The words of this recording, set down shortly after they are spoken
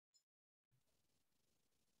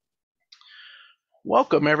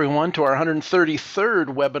Welcome everyone to our 133rd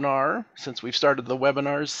webinar since we've started the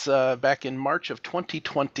webinars back in March of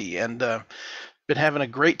 2020, and been having a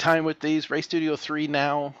great time with these. Ray Studio 3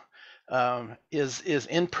 now is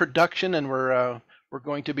in production, and we're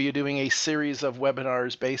going to be doing a series of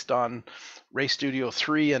webinars based on Ray Studio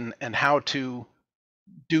 3 and how to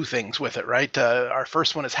do things with it. Right, our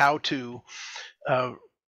first one is how to uh,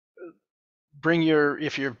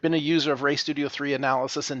 if you've been a user of Ray Studio 3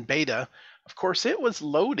 analysis in beta. Of course, it was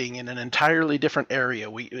loading in an entirely different area.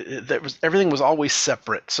 Everything was always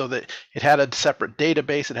separate, so that it had a separate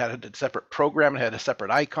database, it had a separate program, it had a separate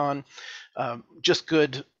icon. Just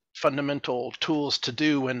good fundamental tools to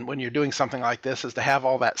do when you're doing something like this is to have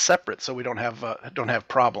all that separate, so we don't have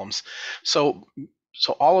problems. So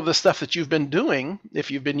all of the stuff that you've been doing, if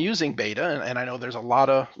you've been using beta, and I know there's a lot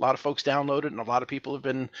of folks downloaded, and a lot of people have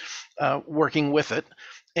been working with it,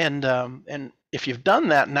 and if you've done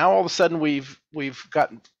that, now all of a sudden we've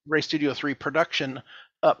got Ray Studio 3 production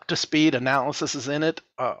up to speed. Analysis is in it.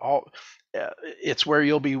 It's where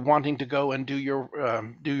you'll be wanting to go and do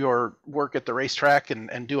your work at the racetrack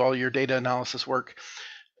and do all your data analysis work.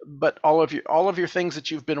 But all of your things that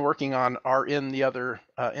you've been working on are in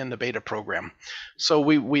the beta program. So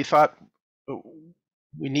we thought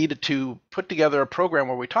we needed to put together a program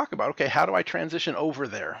where we talk about, okay, how do I transition over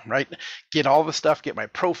there, right? Get all the stuff, get my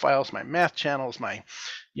profiles, my math channels, my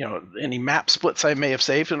any map splits I may have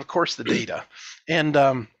saved, and of course the data.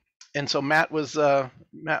 And so Matt was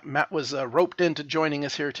roped into joining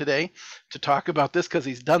us here today to talk about this because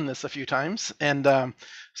he's done this a few times. And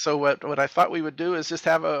so what I thought we would do is just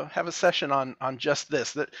have a session on just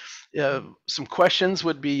this. That some questions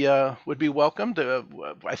would be welcomed.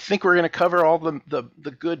 I think we're going to cover all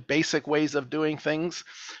the good basic ways of doing things,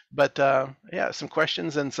 but yeah, some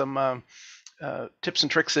questions and some tips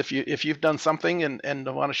and tricks if you've done something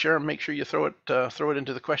and want to share them. Make sure you throw it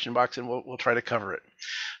into the question box, and we'll try to cover it.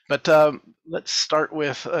 But let's start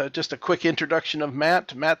with just a quick introduction of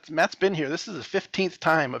Matt. Matt's been here. This is the 15th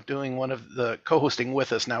time of doing one of the co-hosting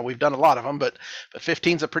with us. Now we've done a lot of them, but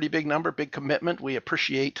 15 is a pretty big number, big commitment. We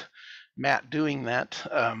appreciate Matt doing that.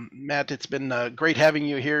 Matt, it's been great having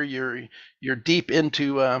you here. You're deep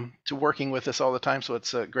into to working with us all the time, so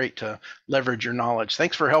it's great to leverage your knowledge.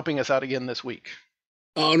 Thanks for helping us out again this week.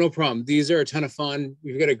 Oh, no problem. These are a ton of fun.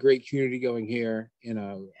 We've got a great community going here.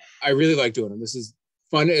 I really like doing them. This is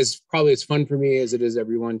fun. It's probably as fun for me as it is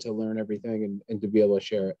everyone to learn everything and to be able to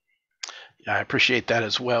share it. I appreciate that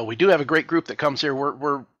as well. We do have a great group that comes here.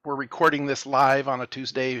 We're recording this live on a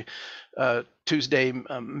Tuesday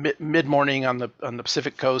mid morning on the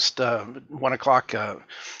Pacific Coast, 1 o'clock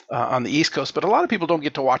on the East Coast. But a lot of people don't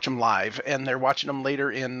get to watch them live, and they're watching them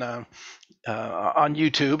later in on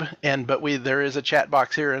YouTube. But there is a chat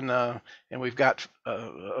box here, and we've got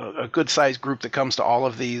a good sized group that comes to all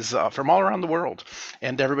of these from all around the world,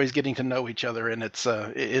 and everybody's getting to know each other, and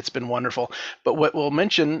it's been wonderful. But what we'll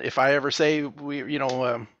mention, if I ever say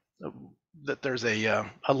that there's a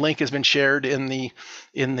link has been shared in the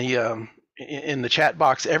chat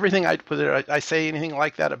box. Everything I say anything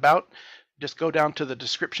like that about, just go down to the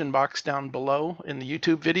description box down below in the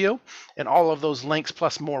YouTube video, and all of those links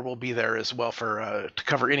plus more will be there as well for to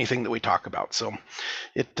cover anything that we talk about. So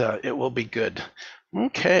it will be good.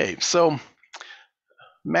 Okay, so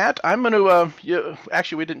Matt, I'm going to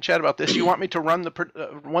actually we didn't chat about this. You want me to run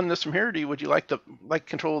this from here, or would you like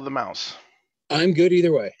control of the mouse? I'm good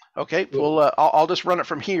either way. Okay, well, I'll just run it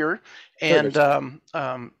from here, and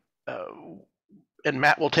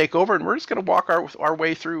Matt will take over, and we're just going to walk our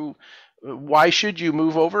way through why should you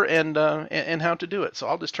move over and how to do it. So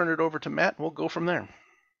I'll just turn it over to Matt, and we'll go from there.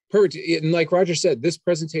 Perfect. And like Roger said, this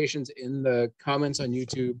presentation's in the comments on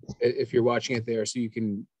YouTube if you're watching it there, so you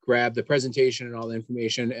can grab the presentation and all the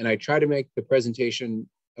information. And I try to make the presentation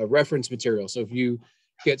a reference material. So if you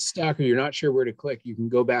get stuck or you're not sure where to click, you can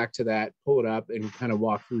go back to that, pull it up, and kind of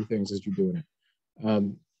walk through things as you're doing it.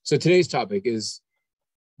 So today's topic is,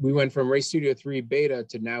 we went from Ray Studio 3 beta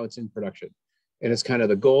to now it's in production. And it's kind of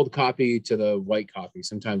the gold copy to the white copy,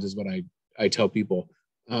 sometimes is what I tell people.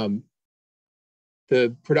 The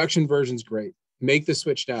production version's great. Make the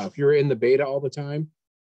switch now. If you're in the beta all the time,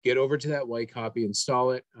 get over to that white copy,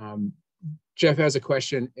 install it. Jeff has a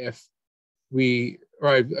question I'm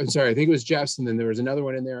sorry, I think it was Jeff's, and then there was another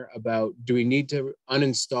one in there about, do we need to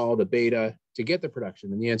uninstall the beta to get the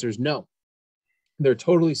production? And the answer is no. They're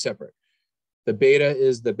totally separate. The beta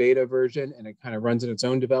is the beta version, and it kind of runs in its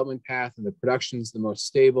own development path, and the production is the most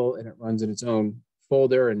stable, and it runs in its own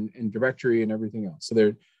folder and directory and everything else. So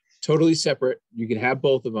they're totally separate. You can have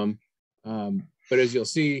both of them. But as you'll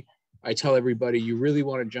see, I tell everybody, you really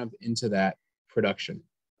want to jump into that production.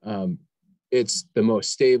 it's the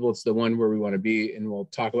most stable. It's the one where we want to be. And we'll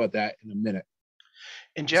talk about that in a minute.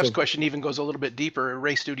 And Jeff's question even goes a little bit deeper.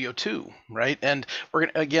 Ray Studio 2, right? And we're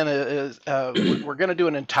gonna again, we're going to do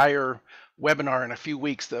an entire webinar in a few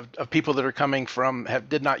weeks of people that are coming from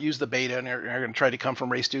did not use the beta and are going to try to come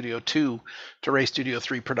from Ray Studio 2 to Ray Studio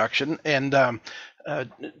 3 production. And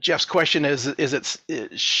Jeff's question is it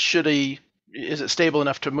stable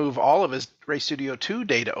enough to move all of his Ray Studio 2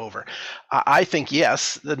 data over? I think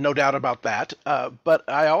yes, no doubt about that. But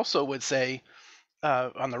I also would say,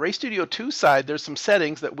 on the Ray Studio 2 side, there's some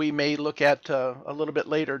settings that we may look at a little bit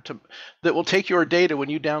later that will take your data when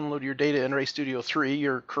you download your data in Ray Studio 3,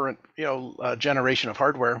 your current generation of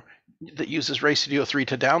hardware that uses Ray Studio 3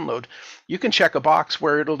 to download. You can check a box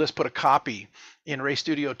where it'll just put a copy in Ray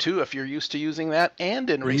Studio 2 if you're used to using that, and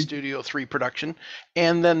in Ray Studio 3 production,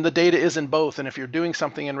 and then the data is in both. And if you're doing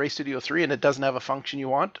something in Ray Studio 3 and it doesn't have a function you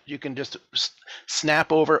want, you can just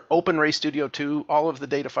snap over, open Ray Studio 2. All of the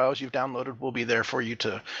data files you've downloaded will be there for you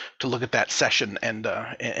to look at that session and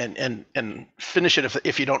finish it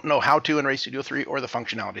if you don't know how to in Ray Studio 3 or the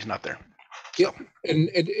functionality is not there. So. Yeah, and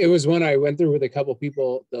it was one I went through with a couple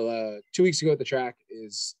people 2 weeks ago at the track.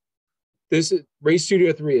 This Ray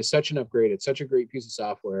Studio 3 is such an upgrade. It's such a great piece of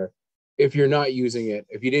software. If you're not using it,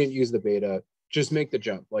 if you didn't use the beta, just make the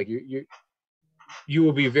jump. Like you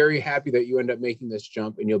will be very happy that you end up making this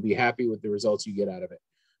jump, and you'll be happy with the results you get out of it.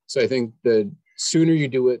 So I think the sooner you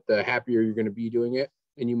do it, the happier you're going to be doing it.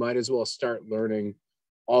 And you might as well start learning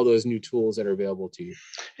all those new tools that are available to you.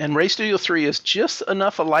 And Ray Studio 3 is just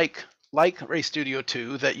enough alike like Ray Studio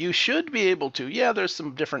 2 that you should be able to, there's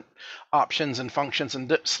some different options and functions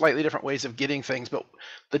and slightly different ways of getting things, but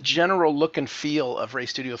the general look and feel of Ray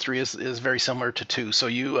Studio 3 is very similar to 2. So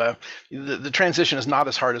the transition is not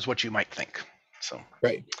as hard as what you might think. So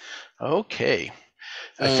right. Okay.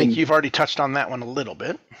 I think you've already touched on that one a little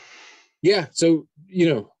bit. Yeah. So,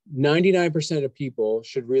 99% of people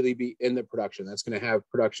should really be in the production. That's going to have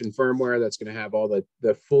production firmware. That's going to have all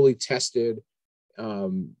the fully tested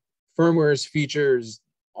firmwares, features,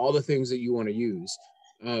 all the things that you want to use.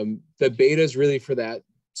 The beta is really for that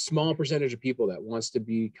small percentage of people that wants to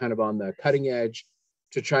be kind of on the cutting edge,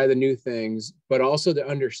 to try the new things, but also to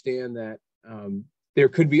understand that there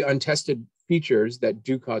could be untested features that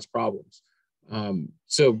do cause problems.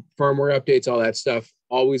 So firmware updates, all that stuff,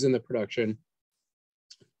 always in the production.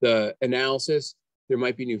 The analysis, there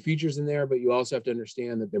might be new features in there, but you also have to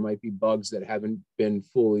understand that there might be bugs that haven't been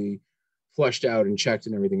fully flushed out and checked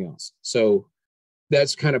and everything else. So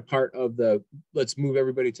that's kind of part of let's move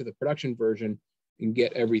everybody to the production version and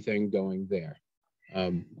get everything going there.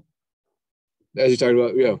 As you talked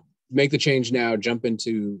about, make the change now, jump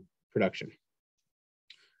into production.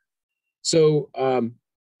 So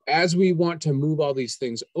as we want to move all these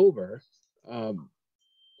things over,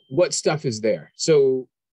 what stuff is there? So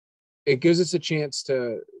it gives us a chance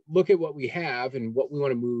to look at what we have and what we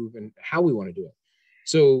want to move and how we want to do it.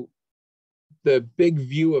 So the big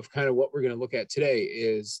view of kind of what we're going to look at today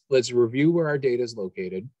is, let's review where our data is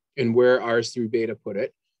located and where RS3 beta put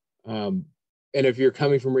it. And if you're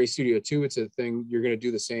coming from Ray Studio 2, it's a thing, you're going to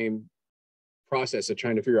do the same process of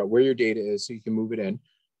trying to figure out where your data is so you can move it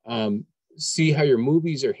in. See how your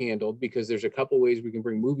movies are handled, because there's a couple ways we can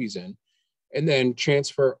bring movies in, and then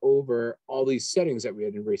transfer over all these settings that we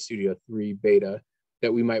had in Ray Studio 3 beta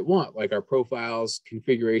that we might want, like our profiles,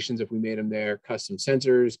 configurations, if we made them there, custom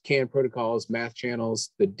sensors, CAN protocols, math channels,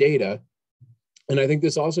 the data. And I think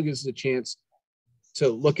this also gives us a chance to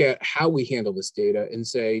look at how we handle this data and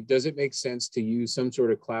say, does it make sense to use some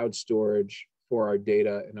sort of cloud storage for our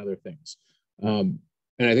data and other things?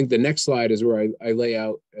 And I think the next slide is where I lay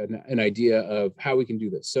out an idea of how we can do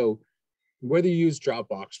this. So whether you use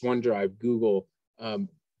Dropbox, OneDrive, Google,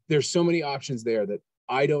 there's so many options there that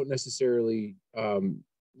I don't necessarily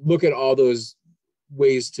look at all those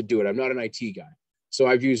ways to do it. I'm not an IT guy. So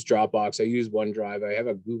I've used Dropbox, I use OneDrive, I have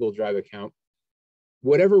a Google Drive account.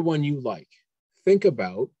 Whatever one you like, think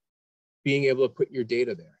about being able to put your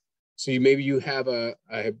data there. So maybe you have a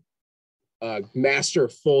master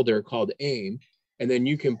folder called AIM, and then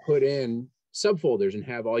you can put in subfolders and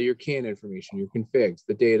have all your CAN information, your configs,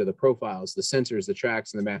 the data, the profiles, the sensors, the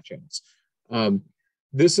tracks, and the math channels.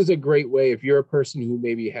 This is a great way if you're a person who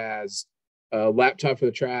maybe has a laptop for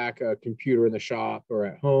the track, a computer in the shop or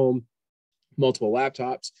at home, multiple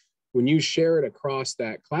laptops. When you share it across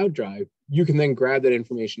that cloud drive, you can then grab that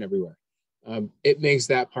information everywhere. It makes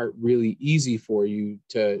that part really easy for you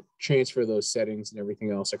to transfer those settings and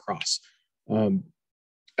everything else across.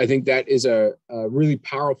 I think that is a really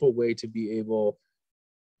powerful way to be able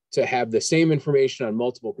to have the same information on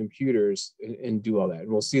multiple computers and do all that.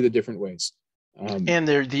 And we'll see the different ways. And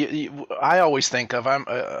I always think of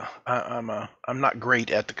I'm not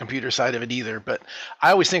great at the computer side of it either, but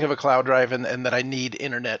I always think of a cloud drive and that I need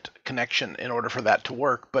internet connection in order for that to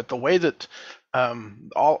work. But the way that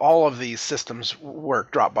all of these systems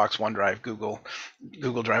work, Dropbox, OneDrive,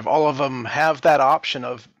 Google Drive, all of them have that option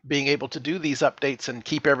of being able to do these updates and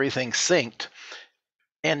keep everything synced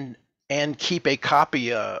and keep a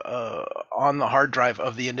copy on the hard drive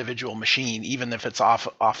of the individual machine, even if it's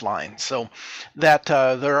offline. So that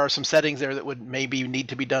there are some settings there that would maybe need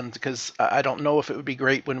to be done, because I don't know if it would be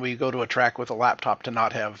great when we go to a track with a laptop to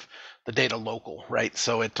not have the data local, right?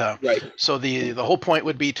 So Right. so the whole point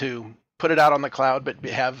would be to put it out on the cloud, but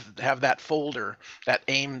have that folder,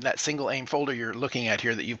 that single AIM folder you're looking at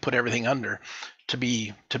here that you've put everything under, to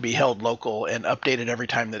be held local and updated every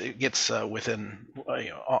time that it gets within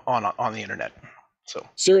on the internet. So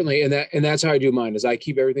Certainly, and that's how I do mine. Is I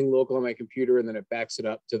keep everything local on my computer, and then it backs it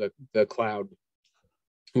up to the cloud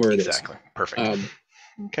where it is. exactly, perfect.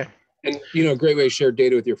 Okay. And a great way to share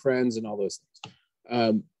data with your friends and all those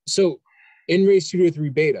things. So in Ray Studio 3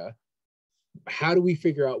 beta, how do we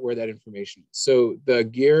figure out where that information is? So the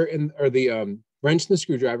gear or the wrench and the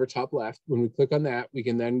screwdriver, top left, when we click on that, we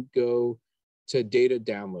can then go to data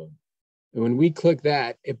download. And when we click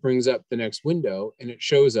that, it brings up the next window and it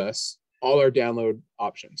shows us all our download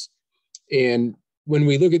options. And when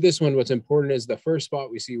we look at this one, what's important is the first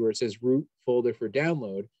spot we see where it says root folder for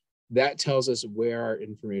download. That tells us where our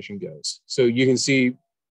information goes. So you can see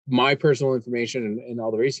my personal information and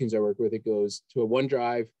all the race teams I work with, it goes to a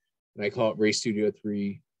OneDrive, and I call it Race Studio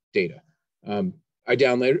 3 data. I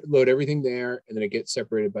download everything there, and then it gets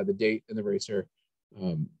separated by the date and the racer.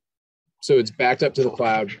 So it's backed up to the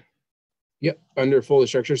cloud. Yep, under folder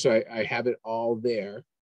structure. So I have it all there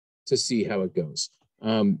to see how it goes.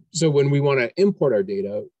 So when we want to import our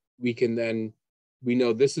data, we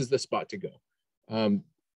know this is the spot to go.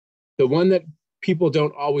 The one that people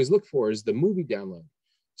don't always look for is the movie download.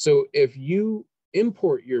 So if you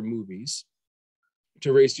import your movies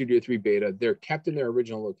to Ray Studio 3 beta, they're kept in their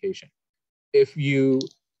original location. If you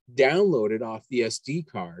download it off the SD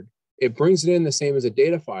card, it brings it in the same as a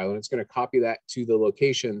data file, and it's going to copy that to the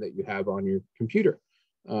location that you have on your computer.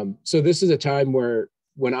 So this is a time where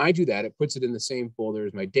when I do that, it puts it in the same folder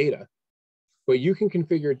as my data, but you can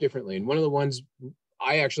configure it differently. And one of the ones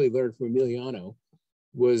I actually learned from Emiliano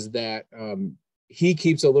was that he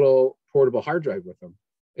keeps a little portable hard drive with him.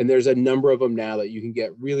 And there's a number of them now that you can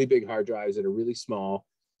get really big hard drives that are really small,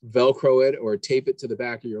 Velcro it or tape it to the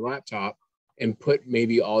back of your laptop and put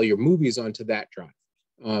maybe all your movies onto that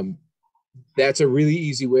drive. That's a really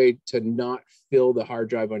easy way to not fill the hard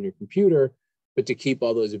drive on your computer, but to keep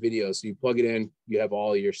all those videos. So you plug it in, you have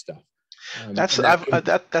all your stuff.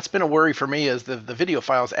 That's been a worry for me, is the video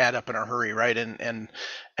files add up in a hurry, right? And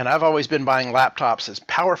I've always been buying laptops as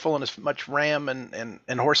powerful and as much RAM and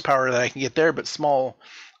horsepower that I can get there, but small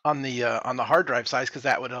on the hard drive size, because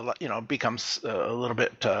that would becomes a little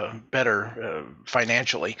bit better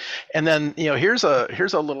financially. And then here's a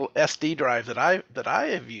little SD drive that I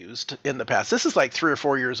have used in the past. This is like 3 or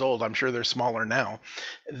 4 years old. I'm sure they're smaller now.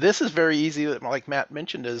 This is very easy. Like Matt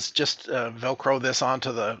mentioned, is just Velcro this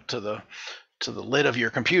onto the lid of your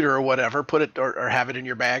computer or whatever, put it or have it in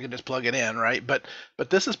your bag and just plug it in, right? But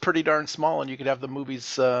this is pretty darn small, and you could have the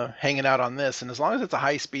movies hanging out on this. And as long as it's a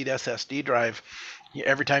high-speed SSD drive,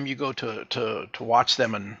 every time you go to watch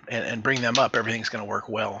them and bring them up, everything's going to work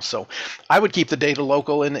well. So I would keep the data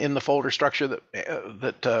local in the folder structure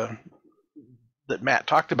that Matt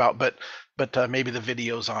talked about, but maybe the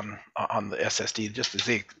videos on the SSD, just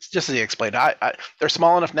as he explained. They're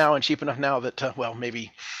small enough now and cheap enough now that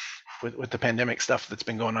maybe with the pandemic stuff that's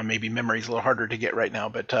been going on, maybe memory's a little harder to get right now.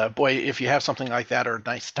 But boy, if you have something like that, or a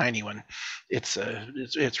nice tiny one, it's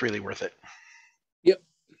really worth it. Yep.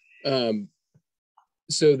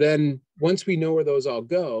 So then once we know where those all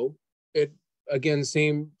go, it again,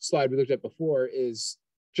 same slide we looked at before, is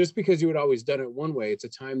just because you had always done it one way, it's a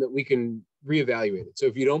time that we can reevaluate it. So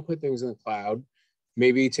if you don't put things in the cloud,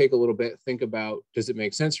 maybe take a little bit, think about, does it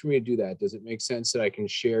make sense for me to do that? Does it make sense that I can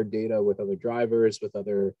share data with other drivers, with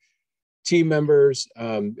other team members?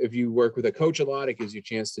 If you work with a coach a lot, it gives you a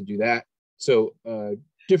chance to do that. So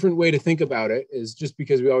different way to think about it is, just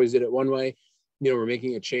because we always did it one way, we're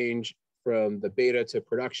making a change from the beta to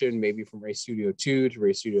production, maybe from Race Studio 2 to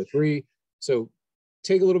Race Studio 3. So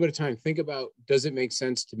take a little bit of time, think about, does it make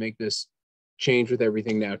sense to make this change with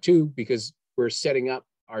everything now too? Because we're setting up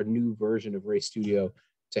our new version of Race Studio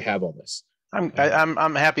to have all this.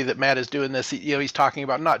 I'm happy that Matt is doing this. He's talking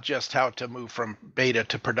about not just how to move from beta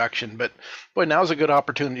to production, but boy, now's a good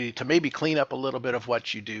opportunity to maybe clean up a little bit of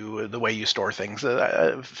what you do, the way you store things.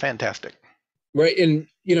 Fantastic. Right. And,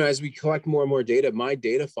 you know, as we collect more and more data, my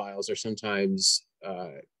data files are sometimes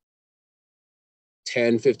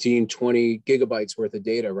 10, 15, 20 gigabytes worth of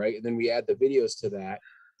data, right? And then we add the videos to that,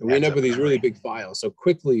 and we end Adds up up with these really quickly. big files. So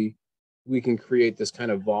quickly, we can create this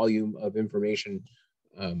kind of volume of information.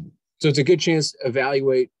 So it's a good chance to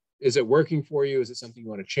evaluate, is it working for you? Is it something you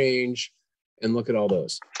want to change? And look at all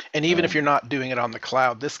those. And even if you're not doing it on the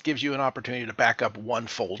cloud, this gives you an opportunity to back up one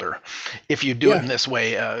folder. If you do it Yeah, in this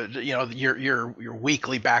way, you know, your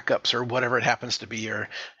weekly backups or whatever it happens to be, or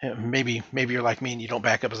maybe you're like me and you don't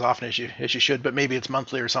back up as often as you should, but maybe it's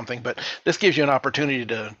monthly or something. But this gives you an opportunity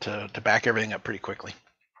to back everything up pretty quickly.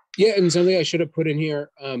 yeah. And something I should have put in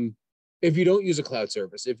here, if you don't use a cloud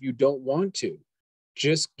service, if you don't want to,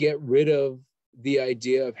 just get rid of the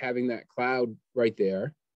idea of having that cloud right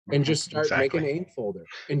there and just start make a Exactly. name folder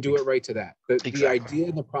and do it right to that. The Exactly. idea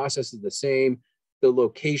and the process is the same. The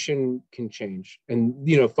location can change. And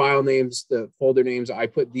you know, file names, the folder names, I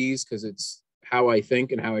put these because it's how I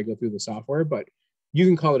think and how I go through the software, but you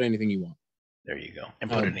can call it anything you want. There you go. And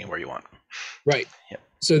put it Um, anywhere you want. right. Yep.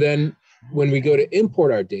 So then when we go to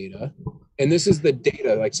import our data, and this is the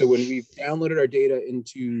data, like, so when we've downloaded our data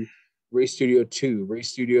into Race Studio 2, Race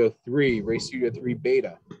Studio 3, Race Studio 3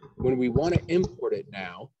 beta, when we want to import it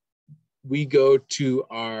now, we go to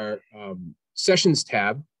our sessions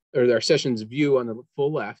tab, or our sessions view on the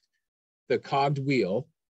full left, the cogged wheel,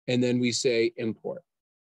 and then we say import.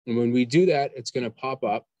 And when we do that, it's going to pop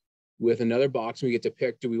up with another box. And we get to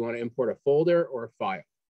pick, do we want to import a folder or a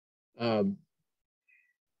file?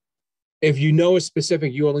 If you know a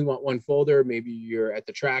specific, you only want one folder, maybe you're at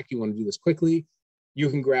the track, you want to do this quickly, you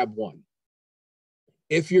can grab one.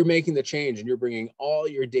 If you're making the change and you're bringing all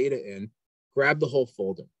your data in, grab the whole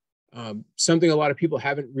folder. Something a lot of people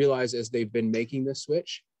haven't realized as they've been making this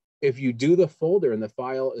switch, if you do the folder and the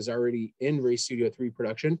file is already in Race Studio 3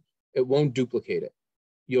 production, it won't duplicate it.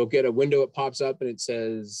 You'll get a window, it pops up and it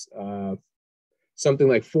says something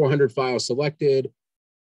like 400 files selected,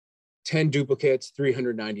 10 duplicates,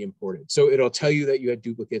 390 imported. So it'll tell you that you had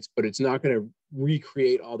duplicates, but it's not going to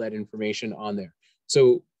recreate all that information on there.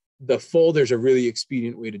 So the folder's a really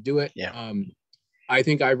expedient way to do it. Yeah. I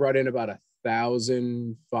think I brought in about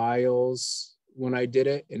 1,000 files when I did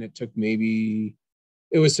it, and it took maybe,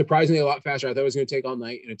 it was surprisingly a lot faster. I thought it was going to take all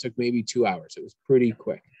night, and it took maybe 2 hours. It was pretty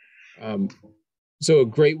quick. So a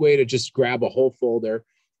great way to just grab a whole folder.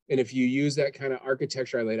 And if you use that kind of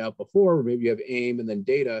architecture I laid out before, where maybe you have AIM and then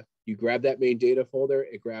data, you grab that main data folder,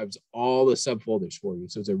 it grabs all the subfolders for you.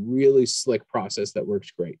 So it's a really slick process that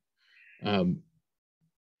works great. And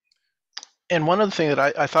one other thing that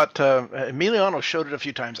I thought Emiliano showed it a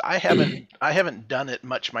few times. I haven't done it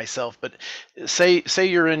much myself, but say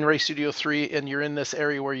you're in Ray Studio 3 and you're in this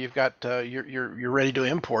area where you've got you're ready to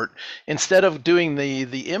import. Instead of doing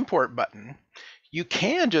the import button, you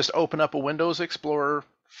can just open up a Windows Explorer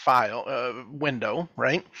file window,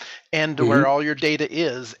 right? And where all your data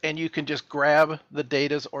is, and you can just grab the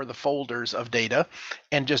datas or the folders of data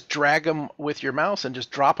and just drag them with your mouse and just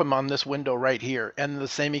drop them on this window right here, and the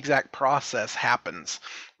same exact process happens,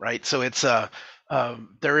 right? So it's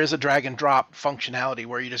there is a drag and drop functionality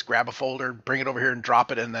where you just grab a folder, bring it over here and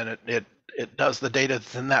drop it, and then it does the data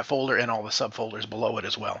that's in that folder and all the subfolders below it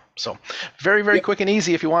as well. So very Yep. quick and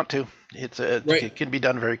easy if you want to. Right. It can be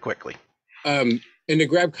done very quickly. And to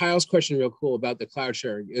grab Kyle's question real cool about the cloud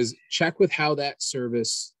sharing is check with how that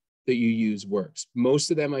service that you use works.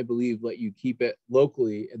 Most of them, I believe, let you keep it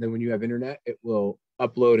locally. And then when you have internet, it will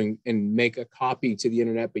upload and make a copy to the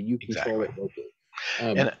internet, but you control it locally.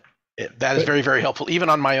 And that is But very helpful. Even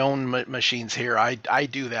on my own machines here, I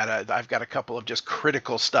do that. I've got a couple of just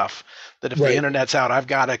critical stuff that if the right. internet's out, I've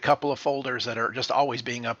got a couple of folders that are just always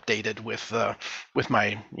being updated with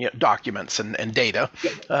my documents and data.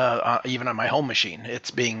 Yep. Even on my home machine, it's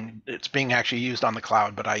being actually used on the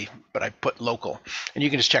cloud, but I put local, and you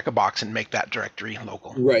can just check a box and make that directory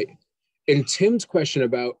local. Right. And Tim's question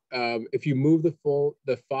about if you move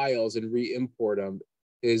the files and re-import them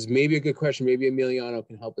is maybe a good question. Maybe Emiliano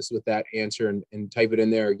can help us with that answer and type it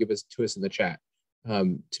in there or give us to us in the chat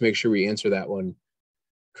to make sure we answer that one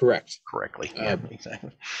correctly. Yeah,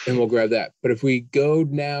 exactly. And we'll grab that. But if we go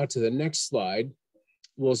now to the next slide,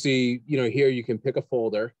 we'll see, here you can pick a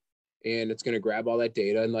folder and it's going to grab all that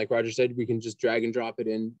data. And like Roger said, we can just drag and drop it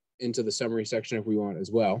into the summary section if we want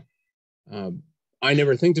as well. I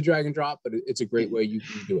never think to drag and drop, but it's a great way you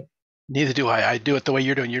can do it. Neither do I. I do it the way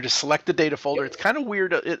you're doing. You just select the data folder. Yep. It's kind of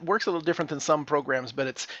weird. It works a little different than some programs, but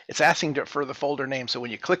it's asking for the folder name. So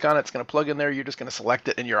when you click on it, it's going to plug in there. You're just going to select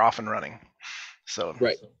it, and you're off and running. So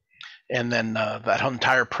right. and then that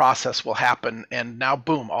entire process will happen. And now,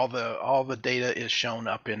 boom, all the data is shown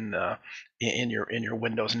up in your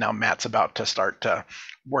windows. And now Matt's about to start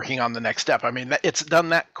working on the next step. I mean, it's done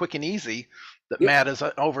that quick and easy that Yep. Matt is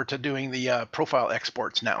over to doing the profile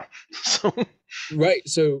exports now. So Right.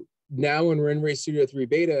 So now when we're in Ray Studio 3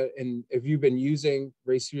 beta, and if you've been using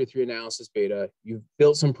Ray Studio 3 analysis beta, you've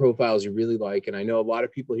built some profiles you really like. And I know a lot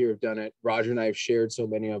of people here have done it. Roger and I have shared so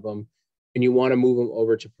many of them, and you want to move them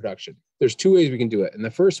over to production. There's two ways we can do it. And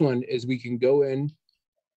the first one is we can go in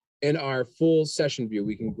our full session view,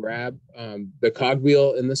 we can grab the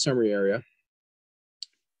cogwheel in the summary area,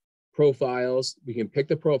 profiles, we can pick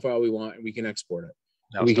the profile we want, and we can export it.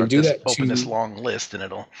 now We can do that open to this long list, and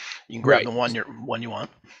you can grab right. the one you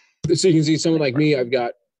want. So you can see someone like me, I've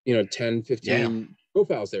got 10, 15 Yeah.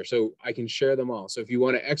 profiles there, so I can share them all. So if you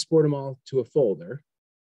want to export them all to a folder,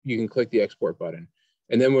 you can click the export button.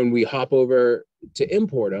 And then when we hop over to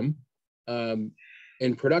import them,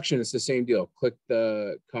 in production, it's the same deal. Click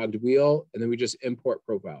the cogged wheel, and then we just import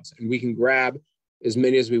profiles. And we can grab as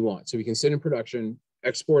many as we want. So we can sit in production,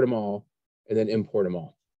 export them all, and then import them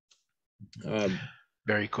all.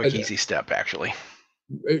 Very quick, easy step, actually.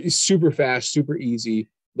 It's super fast, super easy,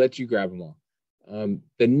 lets you grab them all.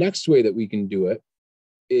 The next way that we can do it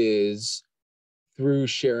is through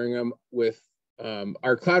sharing them with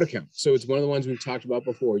our cloud account. So it's one of the ones we've talked about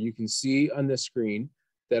before. You can see on this screen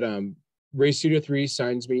that Ray Studio 3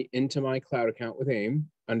 signs me into my cloud account with AIM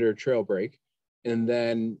under Trailbreak, and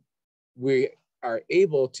then we are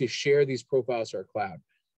able to share these profiles to our cloud.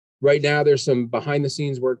 Right now, there's some behind the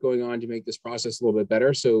scenes work going on to make this process a little bit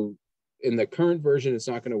better. So in the current version, it's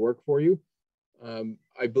not going to work for you.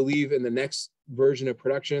 I believe in the next version of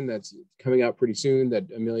production that's coming out pretty soon, that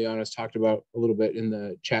Emiliano's talked about a little bit in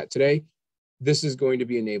the chat today, this is going to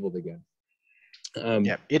be enabled again.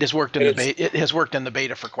 Yeah, it has worked in the beta. It has worked in the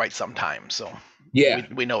beta for quite some time, so yeah,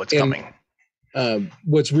 we know it's coming.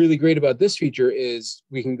 What's really great about this feature is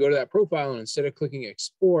we can go to that profile, and instead of clicking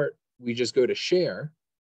export, we just go to share,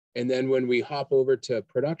 and then when we hop over to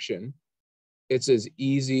production, it's as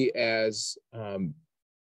easy as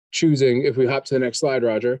choosing. If we hop to the next slide,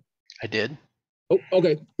 Roger. I did. Oh,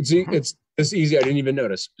 okay. See, it's this easy. I didn't even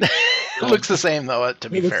notice. It looks the same, though. To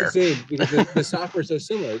be fair, it looks the same because the software is so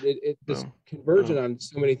similar. This conversion on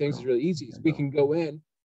so many things is really easy. So we can go in,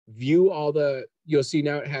 view all the. You'll see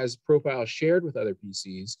now it has profiles shared with other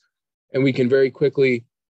PCs, and we can very quickly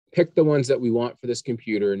pick the ones that we want for this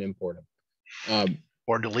computer and import them.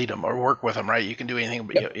 Or delete them, or work with them. Right? You can do anything,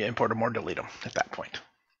 but you import them or delete them at that point.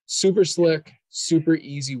 Super slick, super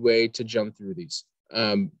easy way to jump through these.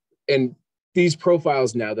 And these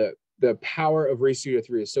profiles now, the power of Ray Studio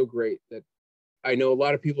 3 is so great that I know a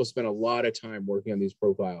lot of people spend a lot of time working on these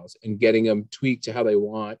profiles and getting them tweaked to how they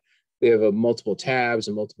want. They have multiple tabs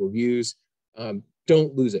and multiple views.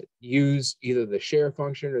 Don't lose it. Use either the share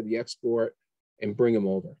function or the export and bring them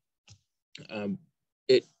over.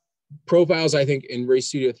 Profiles, I think, in Ray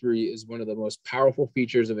Studio 3 is one of the most powerful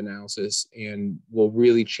features of analysis and will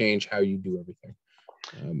really change how you do everything.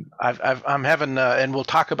 I'm having, and we'll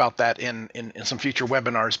talk about that in some future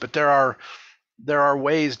webinars. But there are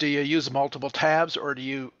ways. Do you use multiple tabs, or do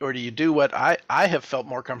you do what I have felt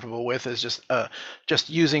more comfortable with is just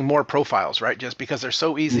using more profiles, right? Just because they're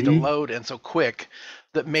so easy to load and so quick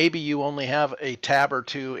that maybe you only have a tab or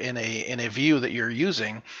two in a view that you're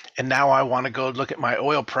using, and now I want to go look at my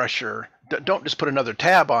oil pressure. Don't just put another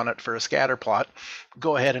tab on it for a scatter plot.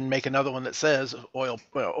 Go ahead and make another one that says oil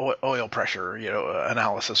pressure,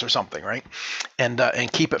 analysis or something, right? And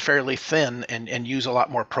keep it fairly thin and use a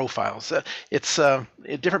lot more profiles. It's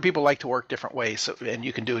different people like to work different ways, and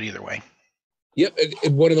you can do it either way. Yep,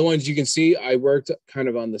 one of the ones you can see, I worked kind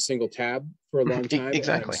of on the single tab for a long time.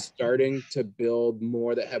 Exactly. And I'm starting to build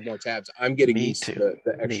more that have more tabs. I'm getting used to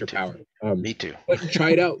the extra power. Me too. But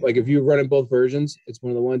try it out. Like if you run in both versions, it's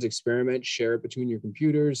one of the ones. Experiment, share it between your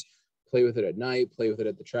computers, play with it at night, play with it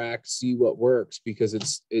at the track, see what works, because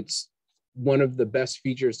it's one of the best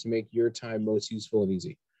features to make your time most useful and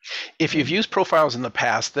easy. If you've used profiles in the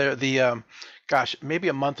past, maybe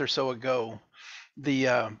a month or so ago,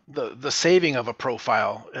 the saving of a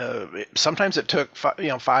profile, sometimes it took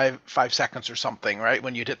 5 seconds or something, right,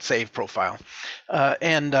 when you'd hit save profile,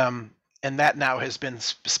 and that now has been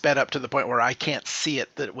sped up to the point where I can't see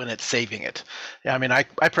it when it's saving it. I mean, I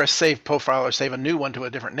press save profile or save a new one to a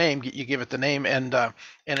different name. You give it the name, and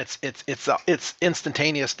it's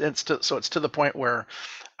instantaneous. So it's to the point where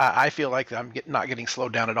I feel like I'm not getting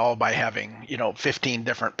slowed down at all by having 15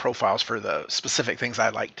 different profiles for the specific things I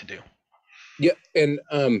like to do. Yeah, and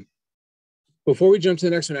before we jump to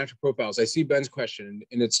the next one after profiles, I see Ben's question,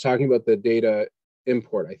 and it's talking about the data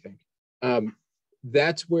import, I think.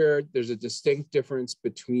 That's where there's a distinct difference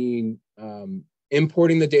between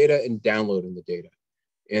importing the data and downloading the data.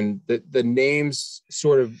 And the names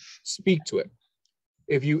sort of speak to it.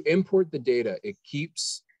 If you import the data, it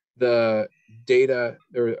keeps the data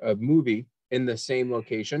or a movie in the same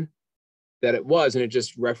location that it was, and it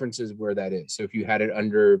just references where that is. So if you had it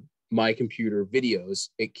under My Computer Videos,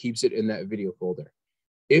 it keeps it in that video folder.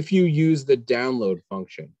 If you use the download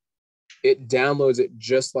function, it downloads it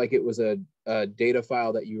just like it was a data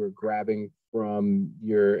file that you were grabbing from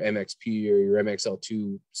your MXP or your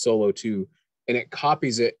MXL2 Solo 2, and it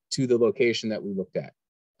copies it to the location that we looked at.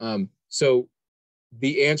 So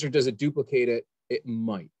the answer, does it duplicate it? It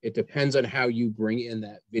might. It depends on how you bring in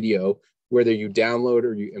that video, whether you download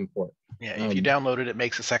or you import. Yeah, if you download it, it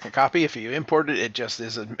makes a second copy. If you import it, it just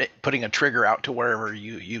is putting a trigger out to wherever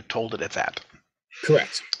you told it it's at.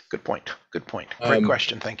 Correct. Good point. Good point. Great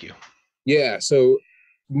question. Thank you. Yeah. So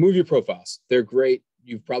move your profiles. They're great.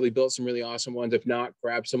 You've probably built some really awesome ones. If not,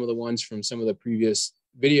 grab some of the ones from some of the previous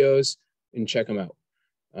videos and check them out.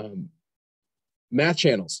 Math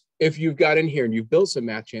channels. If you've got in here and you've built some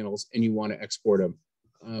math channels and you want to export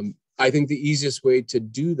them, I think the easiest way to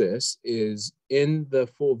do this is in the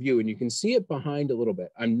full view, and you can see it behind a little bit.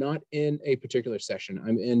 I'm not in a particular session.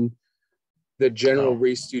 I'm in the general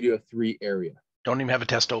Race Studio 3 area. Don't even have a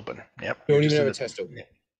test open. Yep. Don't even have a test open. Yeah.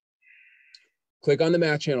 Click on the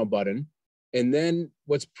math channel button. And then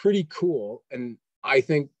what's pretty cool, and I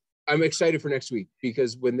think I'm excited for next week,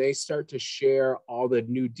 because when they start to share all the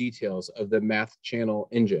new details of the math channel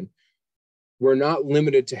engine, we're not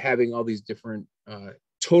limited to having all these different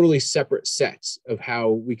totally separate sets of how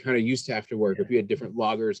we kind of used to have to work if we had different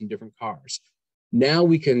loggers and different cars. Now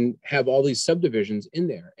we can have all these subdivisions in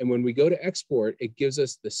there. And when we go to export, it gives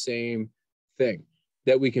us the same thing,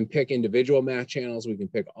 that we can pick individual math channels. We can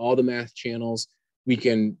pick all the math channels. We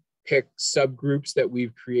can pick subgroups that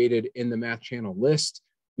we've created in the math channel list.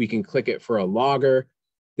 We can click it for a logger.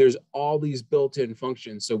 There's all these built-in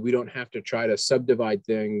functions, so we don't have to try to subdivide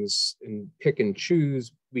things and pick and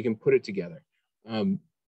choose. We can put it together.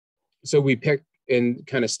 So we pick in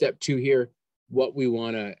kind of step 2 here what we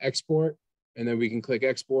want to export, and then we can click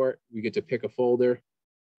export. We get to pick a folder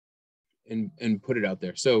and put it out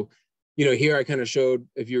there. So, you know, here I kind of showed,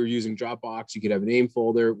 if you were using Dropbox, you could have a name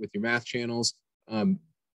folder with your math channels. Or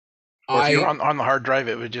if you're on the hard drive,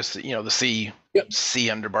 it would just, you know, the C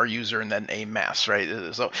underbar user and then aim mass, right?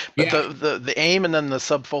 So, but the aim and then the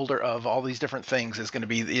subfolder of all these different things is going to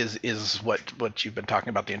be is what you've been talking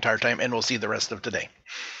about the entire time, and we'll see the rest of today.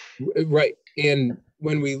 Right. And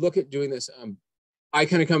when we look at doing this, I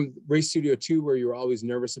kind of come Race Studio 2, where you're always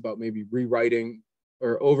nervous about maybe rewriting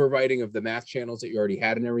or overwriting of the math channels that you already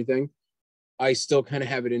had and everything. I still kind of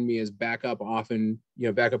have it in me as backup often, you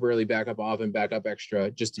know, backup early, backup often, backup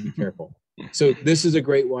extra, just to be careful. So this is a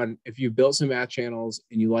great one. If you built some math channels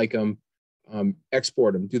and you like them,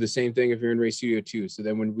 export them. Do the same thing if you're in Race Studio 2. So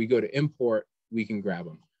then when we go to import, we can grab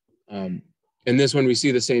them. And this one, we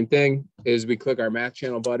see the same thing, is we click our math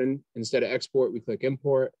channel button. Instead of export, we click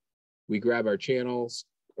import. We grab our channels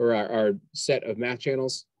or our set of math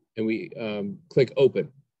channels, and we click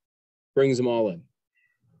open. Brings them all in.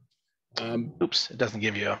 Oops, it doesn't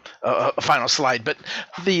give you a final slide, but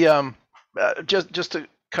the just to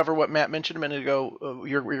cover what Matt mentioned a minute ago,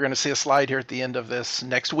 you're going to see a slide here at the end of this.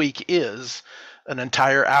 Next week is an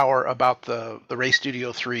entire hour about the Race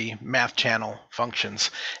Studio 3 math channel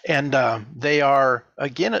functions, and they are,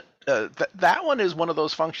 again, that one is one of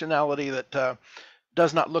those functionality that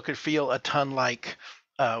does not look and feel a ton like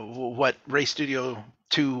what Race Studio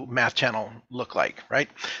 2 math channel look like, right?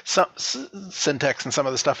 Some syntax and some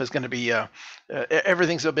of the stuff is going to be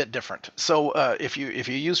everything's a bit different. So if you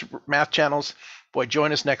use math channels, boy,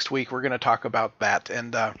 join us next week. We're going to talk about that,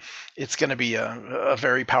 and it's going to be a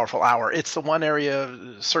very powerful hour. It's the one area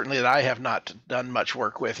certainly that I have not done much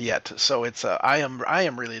work with yet. So it's I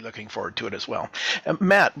am really looking forward to it as well.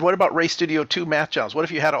 Matt, what about Race Studio 2 math channels? What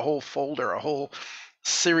if you had a whole folder, a whole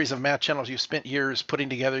series of math channels you've spent years putting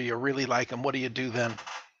together, you really like them? What do you do then?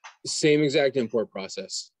 Same exact import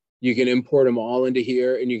process. You can import them all into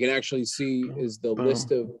here, and you can actually see is the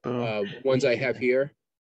list of ones I have here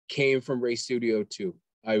came from Race Studio 2.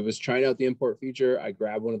 I was trying out the import feature. I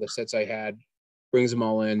grabbed one of the sets I had, brings them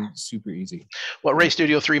all in, super easy. What Race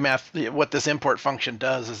Studio 3 math, what this import function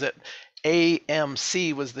does is it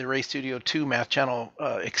AMC was the Ray Studio 2 Math Channel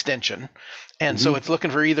extension, and so Mhm. it's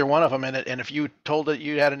looking for either one of them. And if you told it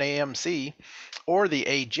you had an AMC or the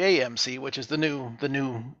AJMC, which is the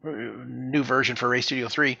new version for Ray Studio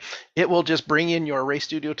 3, it will just bring in your Ray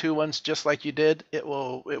Studio 2 ones just like you did. It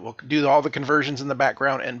will do all the conversions in the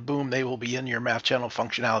background, and boom, they will be in your Math Channel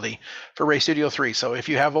functionality for Ray Studio 3. So if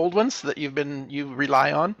you have old ones that you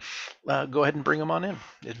rely on, go ahead and bring them on in.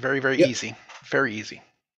 It's very Yep. easy, very easy.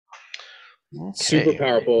 Super Okay.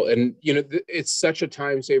 powerful. And, it's such a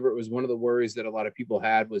time saver. It was one of the worries that a lot of people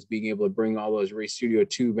had, was being able to bring all those Ray Studio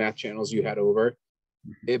 2 math channels you had over.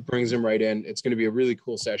 It brings them right in. It's going to be a really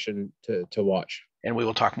cool session to watch. And we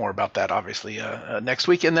will talk more about that obviously next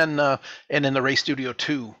week, and then and in the Ray Studio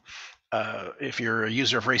 2. If you're a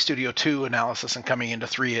user of Ray Studio 2 analysis and coming into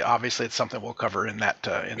 3, obviously it's something we'll cover in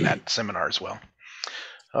that seminar as well.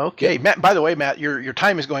 Okay, Yep. Matt. By the way, Matt, your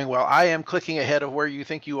time is going well. I am clicking ahead of where you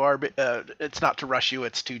think you are, but it's not to rush you.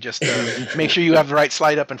 It's to just make sure you have the right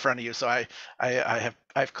slide up in front of you. So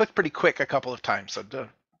I've clicked pretty quick a couple of times. So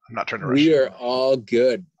I'm not trying to rush We you. are all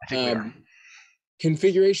good. I think we are.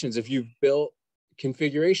 Configurations. If you've built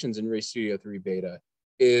configurations in Ray Studio 3 beta,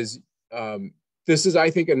 this is, I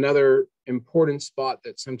think, another important spot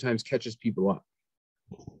that sometimes catches people up.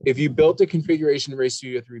 If you built a configuration in Ray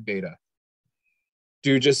Studio 3 beta,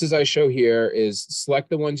 do just as I show here, is select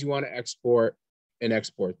the ones you want to export and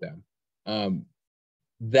export them.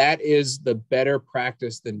 That is the better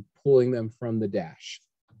practice than pulling them from the dash.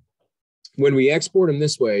 When we export them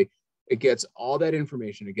this way, it gets all that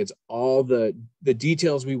information. It gets all the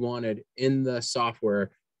details we wanted in the software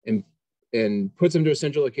and puts them to a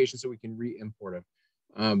central location so we can re-import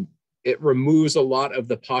them. It removes a lot of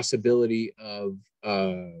the possibility of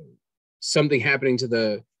something happening to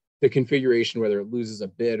the configuration, whether it loses a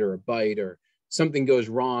bit or a byte or something goes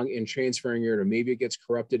wrong in transferring it, or maybe it gets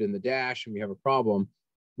corrupted in the dash and we have a problem.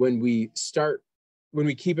 When we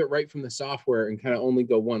keep it right from the software and kind of only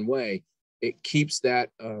go one way, it keeps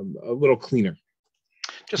that a little cleaner.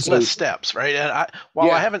 Just less steps, right? And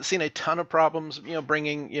while I Yeah. haven't seen a ton of problems,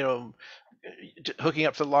 bringing, hooking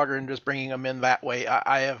up to the logger and just bringing them in that way,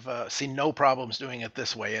 I have seen no problems doing it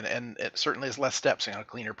this way, and it certainly is less steps and a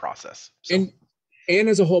cleaner process. So. And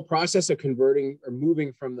as a whole process of converting or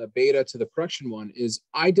moving from the beta to the production one, is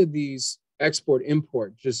I did these export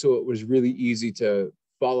import just so it was really easy to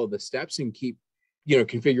follow the steps and keep,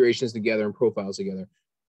 configurations together and profiles together.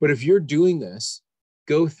 But if you're doing this,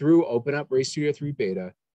 go through, open up Ray Studio 3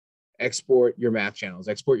 beta, export your math channels,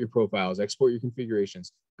 export your profiles, export your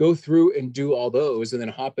configurations, go through and do all those, and then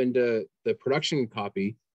hop into the production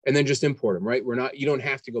copy and then just import them, right? You don't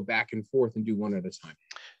have to go back and forth and do one at a time.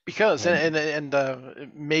 Because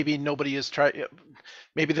maybe nobody has tried.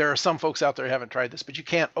 Maybe there are some folks out there who haven't tried this, but you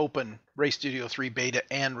can't open Ray Studio 3 beta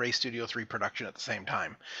and Ray Studio 3 production at the same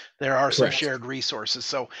time. There are some shared resources.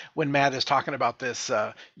 So when Matt is talking about this,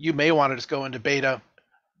 you may want to just go into beta,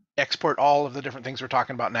 export all of the different things we're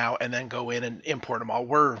talking about now, and then go in and import them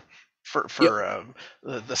all. For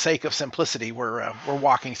the sake of simplicity, we're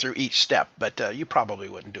walking through each step, but you probably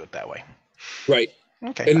wouldn't do it that way. Right.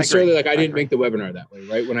 Okay. And certainly, I didn't make the webinar that way,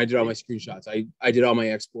 right? When I did all my screenshots, I did all my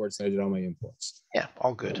exports and I did all my imports. Yeah,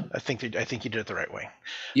 all good. I think you did it the right way.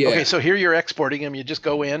 Yeah. Okay, so here you're exporting them. You just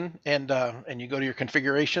go in and you go to your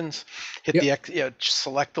configurations, hit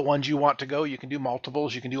select the ones you want to go. You can do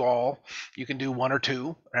multiples, you can do all, you can do one or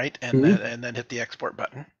two, right? And then hit the export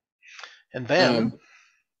button, and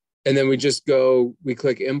then we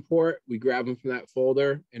click import, we grab them from that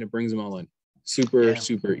folder, and it brings them all in.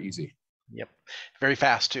 Super easy. Yep. Very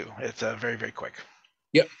fast too. It's very, very quick.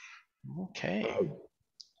 Yep. Okay.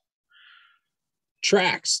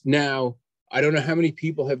 Tracks. Now, I don't know how many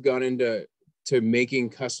people have gone into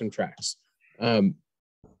making custom tracks. You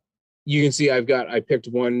can see I picked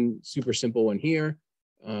one super simple one here.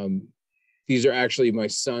 These are actually my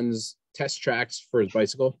son's test tracks for his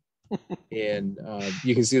bicycle. And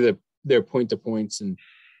you can see their point to points, and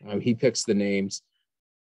he picks the names.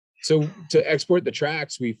 So to export the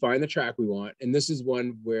tracks, we find the track we want. And this is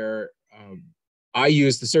one where I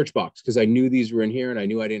used the search box because I knew these were in here and I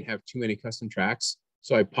knew I didn't have too many custom tracks.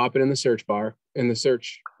 So I pop it in the search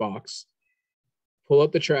box, pull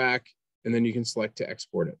up the track, and then you can select to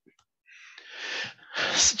export it.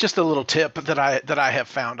 Just a little tip that I have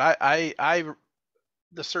found.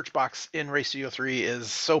 The search box in Ray Studio 3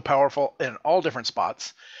 is so powerful in all different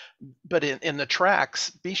spots. But in the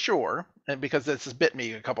tracks, be sure, and because this has bit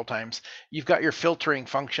me a couple times, you've got your filtering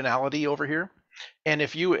functionality over here. And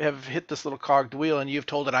if you have hit this little cogged wheel and you've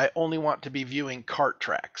told it, I only want to be viewing cart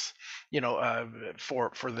tracks,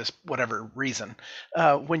 for this whatever reason,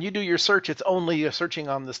 when you do your search, it's only searching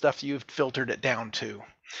on the stuff you've filtered it down to.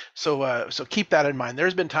 So keep that in mind.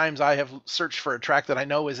 There's been times I have searched for a track that I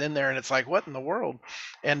know is in there, and it's like, what in the world?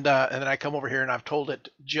 And then I come over here and I've told it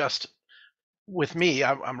just with me.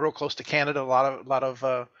 I'm real close to Canada.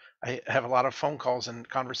 I have a lot of phone calls and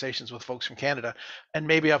conversations with folks from Canada, and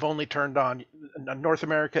maybe I've only turned on North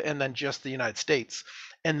America and then just the United States,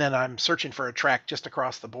 and then I'm searching for a track just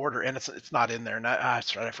across the border, and it's not in there. And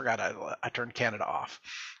that's right, I forgot I turned Canada off.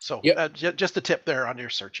 So Yep. just a tip there on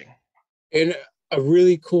your searching. And a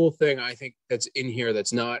really cool thing I think that's in here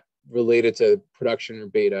that's not related to production or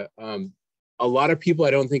beta. A lot of people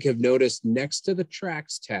I don't think have noticed next to the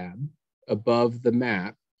tracks tab above the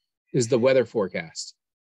map is the weather forecast.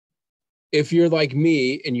 If you're like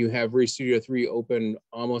me and you have RStudio 3 open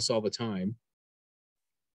almost all the time,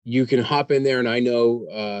 you can hop in there, and I know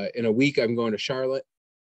in a week I'm going to Charlotte.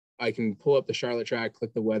 I can pull up the Charlotte track,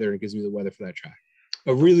 click the weather, and it gives me the weather for that track.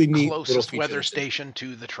 A really neat Closest weather station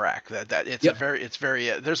to the track. That it's Yep. it's very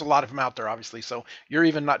there's a lot of them out there, obviously. So you're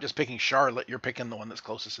even not just picking Charlotte, you're picking the one that's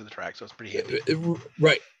closest to the track. So it's pretty handy.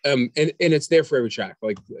 Right. And it's there for every track.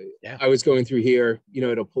 Like, Yeah. I was going through here,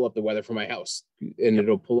 it'll pull up the weather for my house, and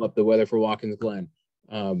it'll pull up the weather for Watkins Glen.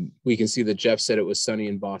 We can see that Jeff said it was sunny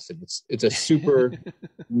in Boston. It's a super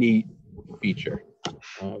neat feature.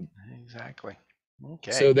 Exactly.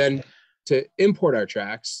 Okay. So then to import our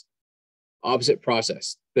tracks, opposite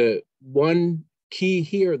process. The one key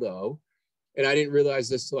here, though, and I didn't realize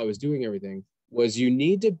this till I was doing everything, was you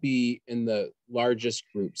need to be in the largest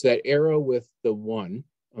groups. That arrow with the 1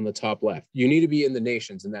 on the top left, you need to be in the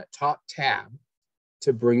nations in that top tab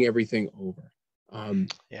to bring everything over.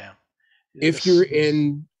 Yeah. If you're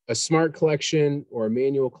in a smart collection or a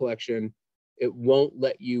manual collection, it won't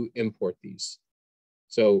let you import these.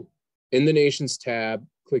 So in the nations tab,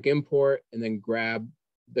 click import, and then grab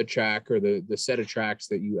the track or the set of tracks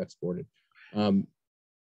that you exported.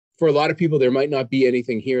 For a lot of people, there might not be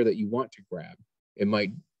anything here that you want to grab.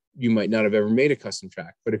 You might not have ever made a custom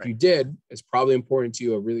track, but if you did, it's probably important to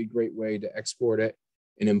you, a really great way to export it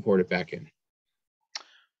and import it back in.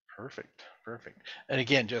 Perfect. And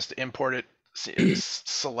again, just import it,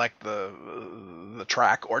 select the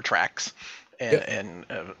track or tracks, and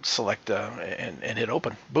select and hit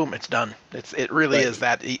open. Boom, it's done. It really is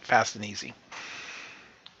that fast and easy.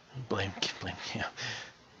 Blame,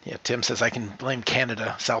 yeah. Tim says I can blame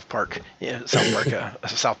Canada, South Park. Yeah, South Park, a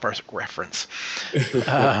South Park reference.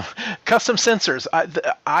 Custom sensors.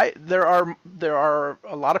 There are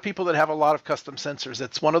a lot of people that have a lot of custom sensors.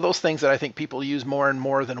 It's one of those things that I think people use more and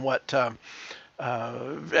more than what.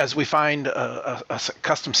 As we find a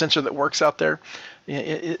custom sensor that works out there.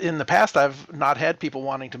 In the past, I've not had people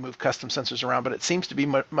wanting to move custom sensors around, but it seems to be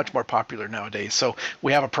much more popular nowadays. So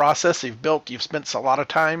we have a process you've spent a lot of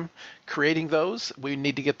time creating those. We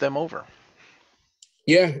need to get them over.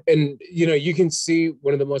 Yeah, and you can see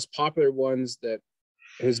one of the most popular ones that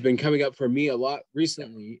has been coming up for me a lot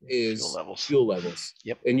recently is fuel levels.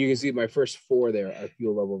 Yep. And you can see my first 4 there are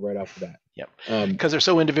fuel level right off the bat. Yep. Because they're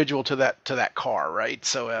so individual to that car, right?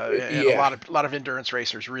 So a lot of endurance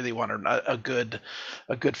racers really want a good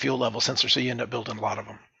fuel level sensor, so you end up building a lot of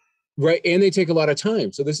them. Right, and they take a lot of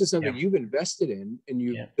time. So this is something you've invested in, and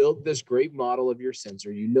you've built this great model of your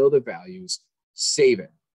sensor. You know the values. Save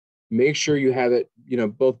it. Make sure you have it,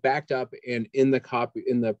 both backed up and in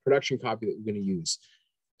the production copy that you're going to use.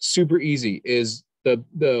 Super easy is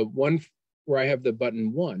the one where I have the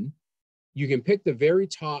button 1. You can pick the very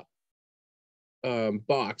top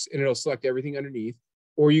box and it'll select everything underneath,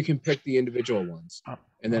 or you can pick the individual ones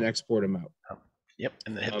and then export them out. Yep,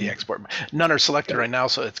 and then hit the export. None are selected right now,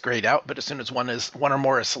 so it's grayed out. But as soon as one or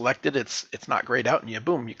more is selected, it's not grayed out, and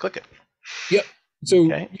you click it. Yep. So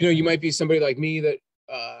you might be somebody like me that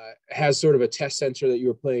has sort of a test sensor that you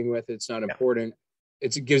were playing with. It's not important.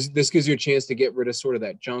 This gives you a chance to get rid of sort of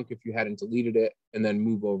that junk if you hadn't deleted it, and then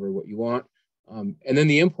move over what you want. And then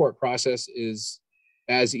the import process is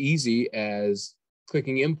as easy as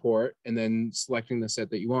clicking import and then selecting the set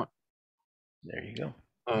that you want. There you go.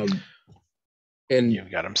 And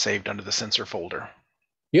you've got them saved under the sensor folder.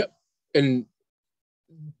 Yep. And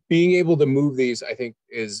being able to move these, I think,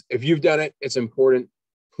 is, if you've done it, it's important.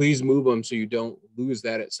 Please move them so you don't lose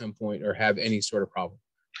that at some point or have any sort of problem.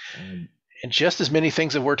 And just as many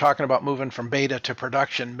things that we're talking about moving from beta to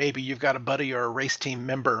production, maybe you've got a buddy or a race team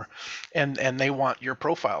member and they want your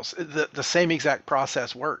profiles. The same exact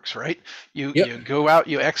process works, right? Yep. You go out,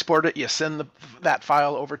 you export it, you send that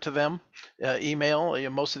file over to them, email.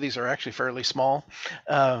 Most of these are actually fairly small,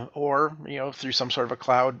 or through some sort of a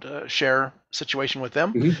cloud share situation with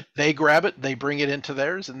them. Mm-hmm. They grab it, they bring it into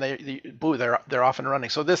theirs, and they're off and running.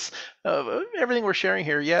 So this everything we're sharing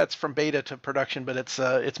here, yeah, it's from beta to production, but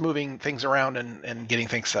it's moving things around and getting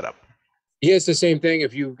things set up. Yeah, it's the same thing.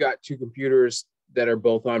 If you've got two computers that are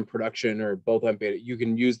both on production or both on beta, you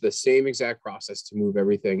can use the same exact process to move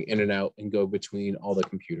everything in and out and go between all the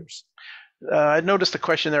computers. I noticed a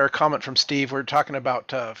question there, a comment from Steve. We're talking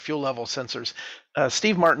about fuel level sensors.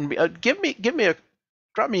 Steve Martin,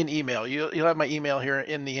 drop me an email. You'll have my email here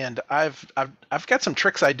in the end. I've got some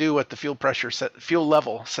tricks I do with the fuel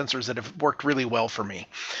level sensors that have worked really well for me.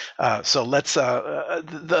 So let's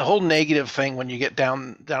the whole negative thing when you get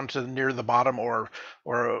down to near the bottom or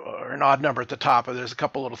an odd number at the top. There's a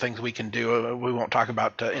couple little things we can do. We won't talk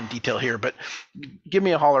about in detail here, but give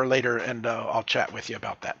me a holler later and I'll chat with you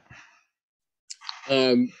about that.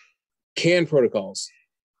 CAN protocols,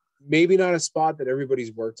 maybe not a spot that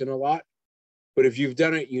everybody's worked in a lot, but if you've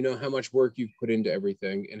done it, you know how much work you've put into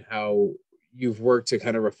everything and how you've worked to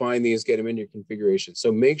kind of refine these, get them in your configuration. So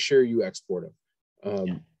make sure you export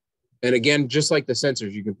them. And again, just like the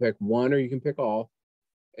sensors, you can pick one or you can pick all,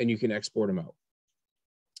 and you can export them out.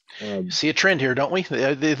 See a trend here, don't we?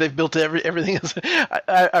 They've built everything.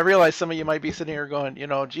 I realize some of you might be sitting here going,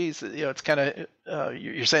 geez, it's kind of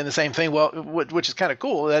you're saying the same thing. Well, which is kind of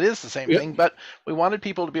cool. That is the same thing. But we wanted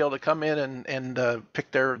people to be able to come in and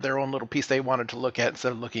pick their own little piece they wanted to look at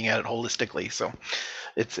instead of looking at it holistically. So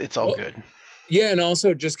it's all good. Yeah, and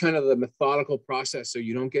also just kind of the methodical process, so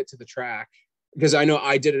you don't get to the track. Because I know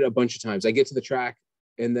I did it a bunch of times. I get to the track,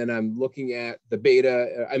 and then I'm looking at the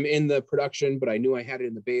beta. I'm in the production, but I knew I had it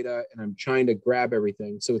in the beta, and I'm trying to grab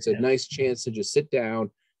everything. So it's a nice chance to just sit down,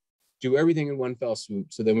 do everything in one fell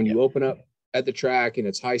swoop. So then when you open up at the track and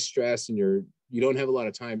it's high stress and you don't have a lot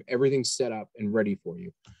of time, everything's set up and ready for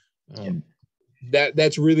you.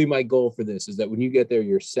 That's really my goal for this, is that when you get there,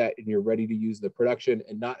 you're set and you're ready to use the production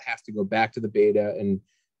and not have to go back to the beta and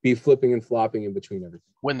be flipping and flopping in between everything.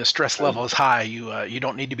 When the stress level is high, you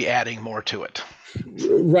don't need to be adding more to it.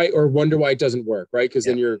 Right, or wonder why it doesn't work, right? Because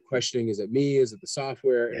then you're questioning, is it me? Is it the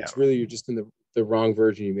software? And it's really, you're just in the wrong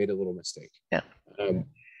version. You made a little mistake. Yeah.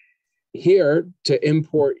 Here, to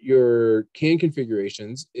import your CAN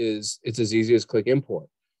configurations, it's as easy as click import.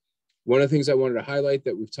 One of the things I wanted to highlight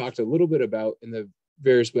that we've talked a little bit about in the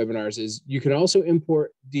various webinars is you can also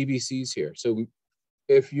import DBCs here. So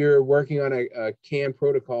if you're working on a CAN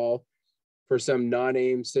protocol for some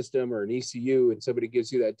non-AIM system or an ECU and somebody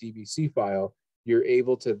gives you that DBC file, you're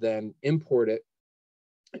able to then import it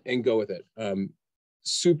and go with it.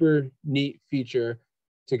 Super neat feature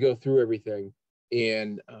to go through everything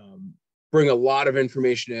and bring a lot of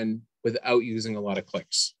information in without using a lot of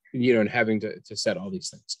clicks, and having to set all these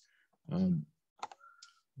things.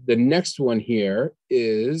 The next one here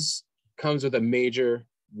comes with a major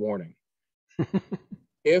warning.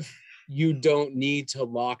 If you don't need to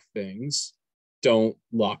lock things, don't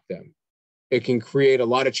lock them. It can create a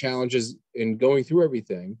lot of challenges in going through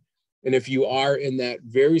everything. And if you are in that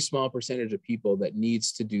very small percentage of people that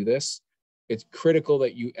needs to do this, it's critical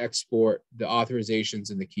that you export the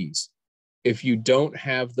authorizations and the keys. If you don't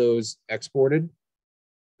have those exported,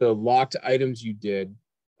 the locked items you did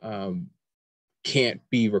can't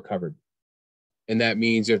be recovered. And that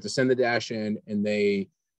means you have to send the dash in and they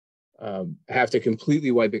have to completely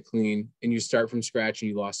wipe it clean, and you start from scratch and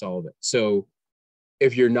you lost all of it. So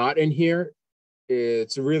if you're not in here,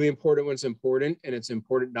 it's really important when it's important, and it's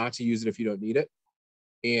important not to use it if you don't need it.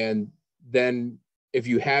 And then if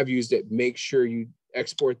you have used it, make sure you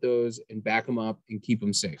export those and back them up and keep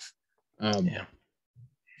them safe.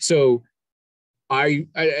 So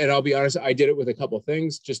and I'll be honest, I did it with a couple of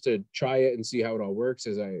things just to try it and see how it all works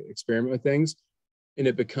as I experiment with things. And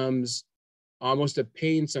it becomes almost a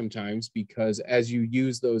pain sometimes, because as you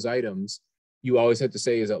use those items, you always have to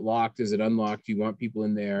say, is it locked? Is it unlocked? Do you want people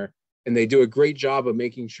in there? And they do a great job of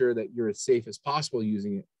making sure that you're as safe as possible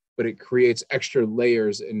using it, but it creates extra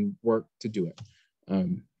layers and work to do it.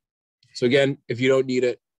 So again, if you don't need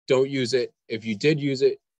it, don't use it. If you did use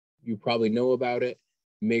it, you probably know about it.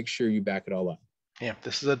 Make sure you back it all up. Yeah,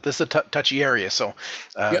 this is a touchy area. So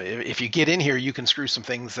if you get in here, you can screw some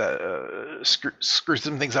things, screw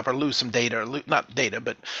some things up, or lose some data, or not data,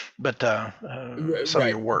 but some of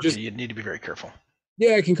your work. You need to be very careful.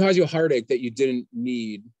 Yeah, it can cause you a heartache that you didn't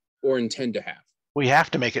need or intend to have. we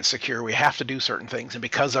have to make it secure. We have to do certain things, and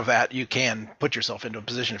because of that, you can put yourself into a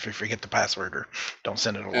position if you forget the password or don't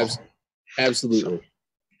send it along. Absolutely.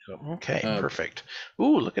 So okay, perfect.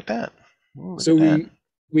 Ooh, look at that. So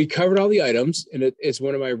we covered all the items, and it's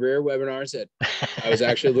one of my rare webinars that I was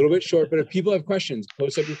actually a little bit short. But if people have questions,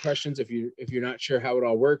 post up your questions. If you're not sure how it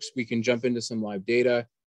all works, we can jump into some live data.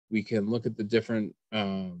 We can look at the different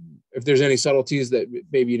if there's any subtleties that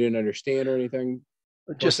maybe you didn't understand or anything.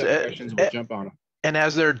 Just questions, we'll jump on them. And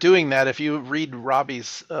as they're doing that, if you read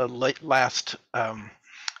Robbie's last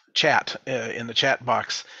chat in the chat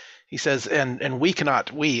box, he says, and we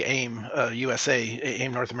AIM USA,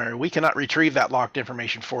 AIM North America, we cannot retrieve that locked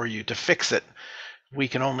information for you. To fix it, we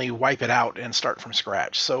can only wipe it out and start from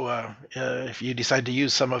scratch. So if you decide to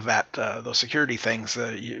use some of that, those security things,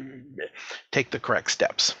 you take the correct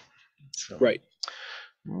steps. So. Right.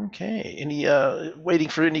 Okay. Any waiting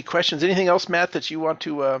for any questions? Anything else, Matt, that you want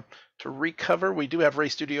to recover? We do have Ray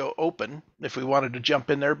Studio open if we wanted to jump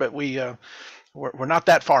in there, but we're not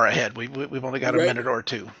that far ahead. We've only got a minute or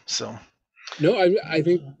two. So. No, I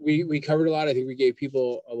think we covered a lot. I think we gave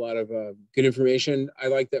people a lot of good information. I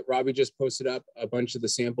like that Robbie just posted up a bunch of the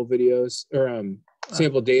sample videos or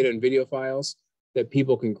sample data and video files that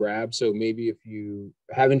people can grab. So maybe if you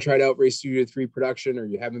haven't tried out Ray Studio 3 production or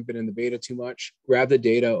you haven't been in the beta too much, grab the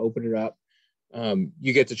data, open it up.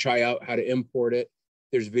 You get to try out how to import it.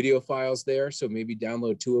 There's video files there. So maybe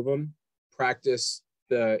download 2 of them, practice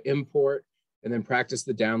the import, and then practice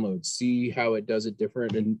the download, see how it does it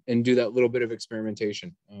different and do that little bit of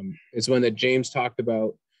experimentation. It's one that James talked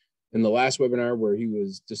about in the last webinar where he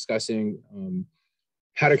was discussing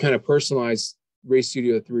how to kind of personalize Ray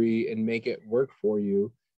Studio 3 and make it work for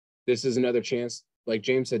you. This is another chance, like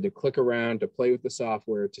James said, to click around, to play with the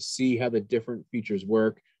software, to see how the different features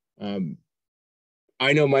work.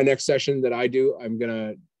 I know my next session that I do, I'm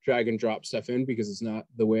gonna drag and drop stuff in because it's not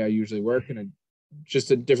the way I usually work, and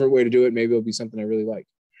just a different way to do it. Maybe it'll be something I really like.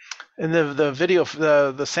 And the video,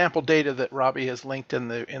 the sample data that Robbie has linked in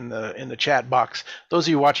the chat box. Those of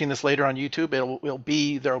you watching this later on YouTube, there will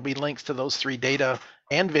be links to those 3 data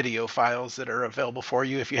and video files that are available for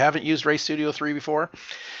you. If you haven't used Ray Studio 3 before,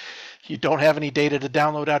 you don't have any data to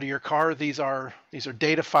download out of your car, these are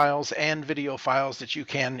data files and video files that you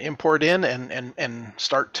can import in and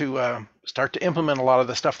start to implement a lot of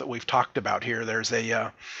the stuff that we've talked about here. There's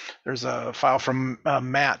a file from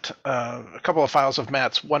Matt, a couple of files of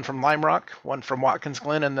Matt's, one from Lime Rock, one from Watkins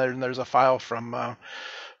Glen, and then there's a file from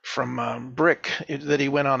Brick that he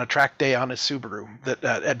went on a track day on his Subaru that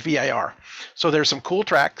at VIR. So there's some cool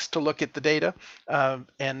tracks to look at the data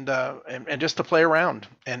and just to play around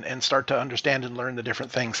and start to understand and learn the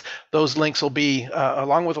different things. Those links will be,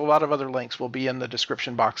 along with a lot of other links, will be in the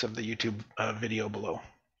description box of the YouTube video below.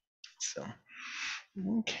 So,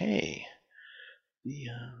 okay.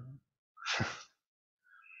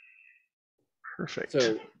 Perfect.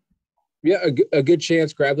 So, yeah, a good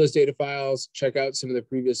chance. Grab those data files. Check out some of the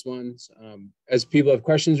previous ones. As people have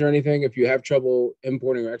questions or anything, if you have trouble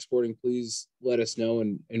importing or exporting, please let us know,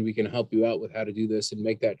 and we can help you out with how to do this and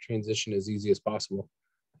make that transition as easy as possible.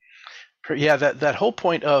 Yeah, that whole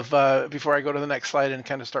point of before I go to the next slide and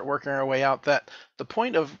kind of start working our way out, that the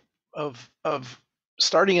point of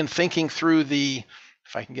starting and thinking through the,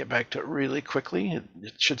 if I can get back to it really quickly,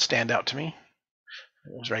 it should stand out to me.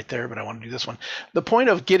 It was right there, but I want to do this one. The point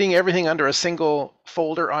of getting everything under a single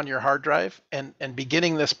folder on your hard drive and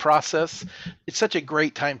beginning this process, it's such a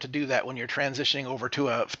great time to do that when you're transitioning over to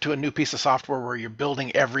a new piece of software where you're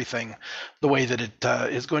building everything the way that it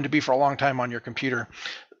is going to be for a long time on your computer.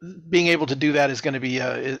 Being able to do that is going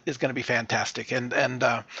to be fantastic, and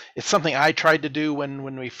it's something I tried to do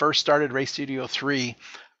when we first started Ray Studio 3.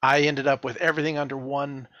 I ended up with everything under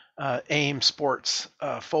one AIM Sports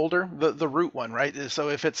folder, the root one, right? So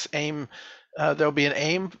if it's AIM, there'll be an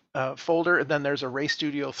AIM folder, and then there's a Ray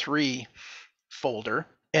Studio 3 folder,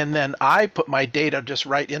 and then I put my data just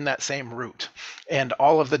right in that same root, and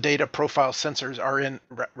all of the data profile sensors are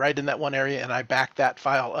right in that one area, and I back that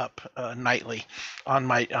file up nightly on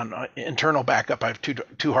internal backup. I have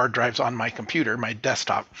two hard drives on my computer, my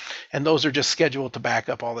desktop, and those are just scheduled to back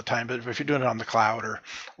up all the time. But if you're doing it on the cloud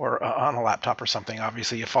or on a laptop or something,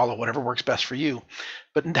 obviously you follow whatever works best for you.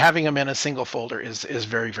 But having them in a single folder is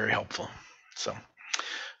very, very helpful. So,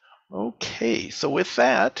 okay, so with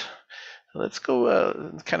that, let's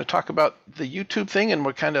go kind of talk about the YouTube thing, and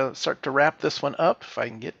we'll kind of start to wrap this one up, if I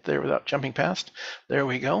can get there without jumping past. There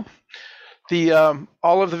we go. The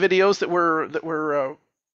all of the videos that we're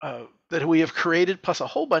that we have created, plus a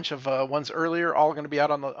whole bunch of ones earlier, all going to be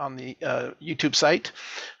out on the YouTube site.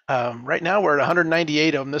 Right now we're at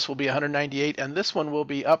 198 of them. This will be 198, and this one will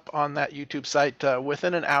be up on that YouTube site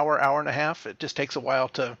within an hour and a half. It just takes a while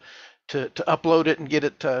to upload it and get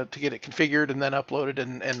it to get it configured, and then upload it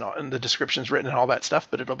and the description's written and all that stuff.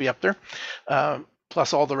 But it'll be up there,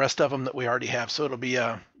 plus all the rest of them that we already have. So it'll be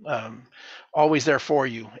always there for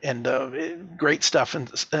you, and great stuff.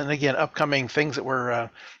 And again, upcoming things that we're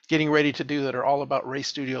getting ready to do that are all about Race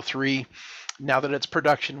Studio 3. Now that it's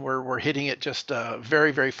production, we're hitting it just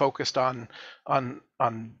very, very focused on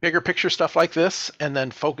bigger picture stuff like this, and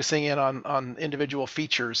then focusing in on individual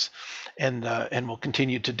features, and we'll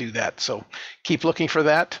continue to do that. So keep looking for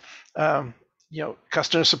that.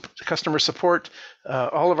 Customer support.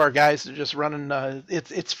 All of our guys are just running.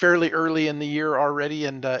 It's fairly early in the year already,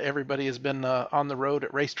 and everybody has been on the road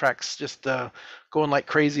at racetracks, just going like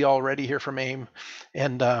crazy already here from AIM.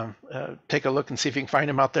 And take a look and see if you can find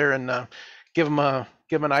them out there, and give them an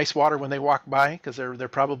ice water when they walk by, because they're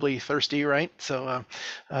probably thirsty, right? So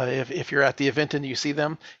if you're at the event and you see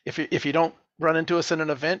them, if you don't run into us in an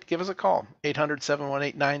event, give us a call,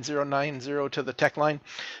 800-718-9090 to the tech line,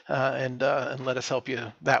 and let us help you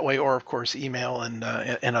that way, or of course email and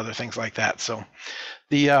other things like that. So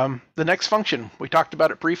the next function, we talked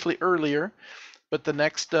about it briefly earlier, but the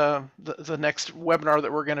next webinar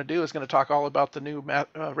that we're going to do is going to talk all about the new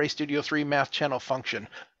Race Studio 3 Math Channel function.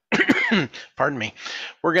 Pardon me.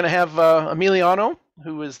 We're going to have Emiliano,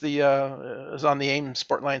 who is is on the AIM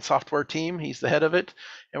Sportline software team. He's the head of it,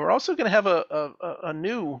 and we're also going to have a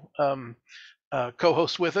new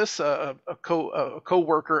co-host with us, a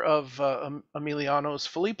co-worker of Emiliano's.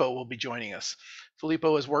 Filippo will be joining us.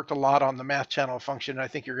 Filippo has worked a lot on the Math Channel function. I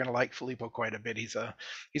think you're going to like Filippo quite a bit. He's a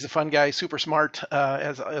fun guy, super smart,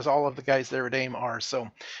 as all of the guys there at AIM are.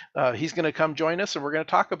 So he's going to come join us, and we're going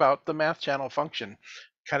to talk about the Math Channel function,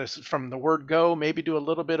 kind of from the word go, maybe do a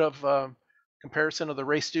little bit of comparison of the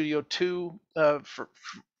Race Studio 2 that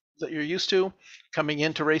you're used to coming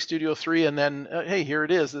into Race Studio 3, and then hey, here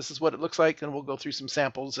it is. This is what it looks like, and we'll go through some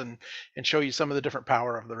samples and show you some of the different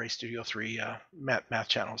power of the Race Studio 3 math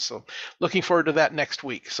channels. So looking forward to that next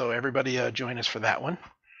week. So everybody join us for that one.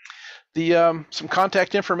 Some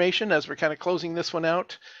contact information as we're kind of closing this one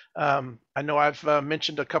out. I know I've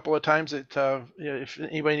mentioned a couple of times that if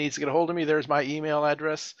anybody needs to get a hold of me, there's my email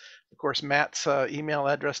address. Of course, Matt's email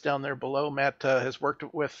address down there below. Matt has worked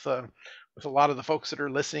with a lot of the folks that are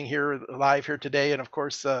listening here live here today, and of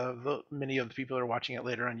course, many of the people that are watching it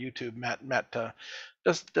later on YouTube. Matt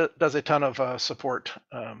does a ton of support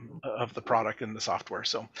of the product and the software.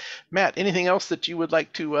 So, Matt, anything else that you would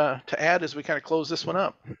like to add as we kind of close this one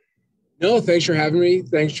up? No, thanks for having me.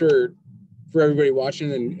 Thanks for everybody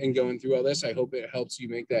watching and going through all this. I hope it helps you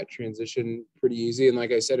make that transition pretty easy. And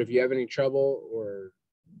like I said, if you have any trouble or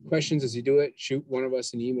questions as you do it, shoot one of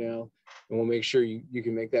us an email, and we'll make sure you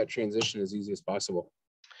can make that transition as easy as possible.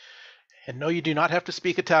 And no, you do not have to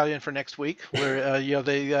speak Italian for next week. Where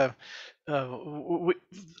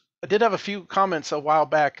I did have a few comments a while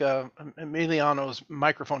back. Emiliano's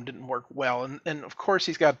microphone didn't work well, and of course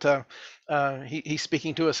he's got he's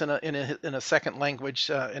speaking to us in a second language,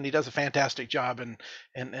 and he does a fantastic job,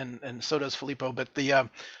 and so does Filippo. But the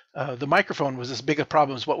microphone was as big a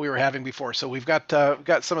problem as what we were having before. So we've got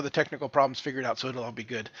some of the technical problems figured out, so it'll all be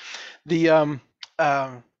good. I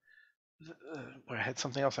had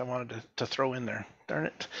something else I wanted to throw in there. Darn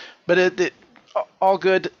it! But it all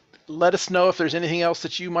good. Let us know if there's anything else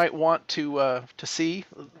that you might want to see.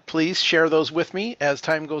 Please share those with me as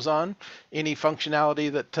time goes on. Any functionality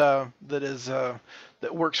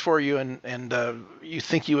that works for you and you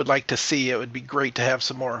think you would like to see, it would be great to have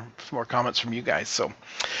some more comments from you guys. So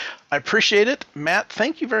I appreciate it. Matt,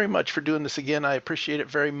 thank you very much for doing this again. I appreciate it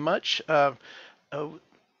very much.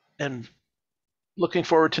 And looking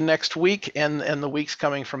forward to next week and the weeks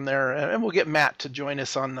coming from there, and we'll get Matt to join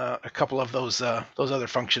us on a couple of those other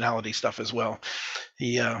functionality stuff as well.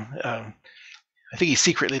 He I think he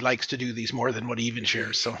secretly likes to do these more than what he even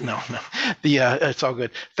shares. So no, it's all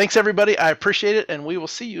good. Thanks everybody. I appreciate it, and we will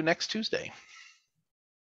see you next Tuesday.